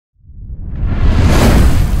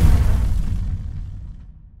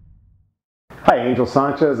Angel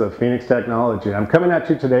Sanchez of Phenix Technology. I'm coming at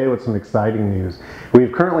you today with some exciting news.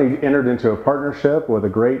 We've currently entered into a partnership with a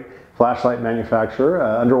great flashlight manufacturer,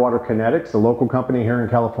 Underwater Kinetics, a local company here in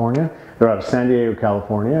California. They're out of San Diego,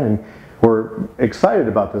 California, and we're excited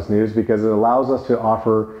about this news because it allows us to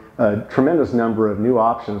offer a tremendous number of new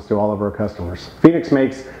options to all of our customers. Phenix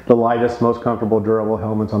makes the lightest, most comfortable, durable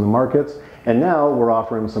helmets on the markets, and now we're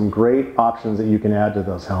offering some great options that you can add to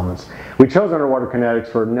those helmets. We chose Underwater Kinetics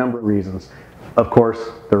for a number of reasons. Of course,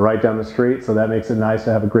 they're right down the street, so that makes it nice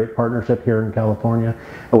to have a great partnership here in California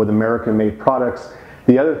with American-made products.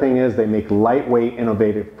 The other thing is they make lightweight,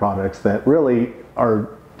 innovative products that really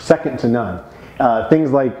are second to none.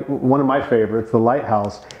 Things like one of my favorites, the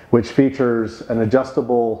Lighthouse, which features an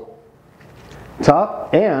adjustable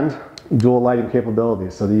top and dual lighting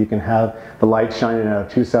capabilities so that you can have the light shining out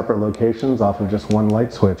of two separate locations off of just one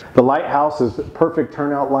light switch. The Lighthouse is perfect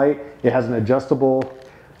turnout light. It has an adjustable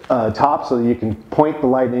top so that you can point the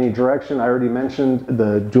light in any direction. I already mentioned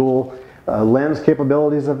the dual lens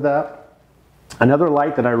capabilities of that. Another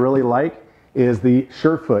light that I really like is the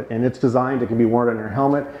Surefoot, and it's designed, it can be worn on your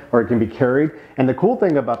helmet or it can be carried. And the cool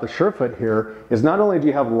thing about the Surefoot here is not only do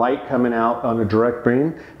you have light coming out on a direct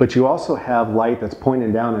beam, but you also have light that's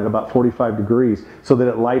pointing down at about 45 degrees so that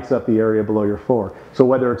it lights up the area below your floor. So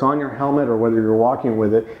whether it's on your helmet or whether you're walking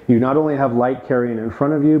with it, you not only have light carrying in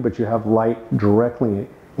front of you, but you have light directly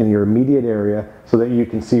in your immediate area so that you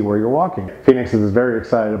can see where you're walking. Phenix is very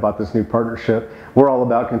excited about this new partnership. We're all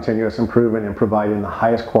about continuous improvement and providing the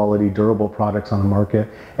highest quality, durable products on the market.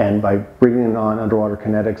 And by bringing on Underwater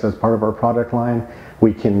Kinetics as part of our product line,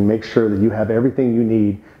 we can make sure that you have everything you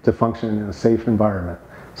need to function in a safe environment.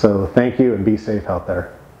 So thank you and be safe out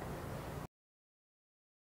there.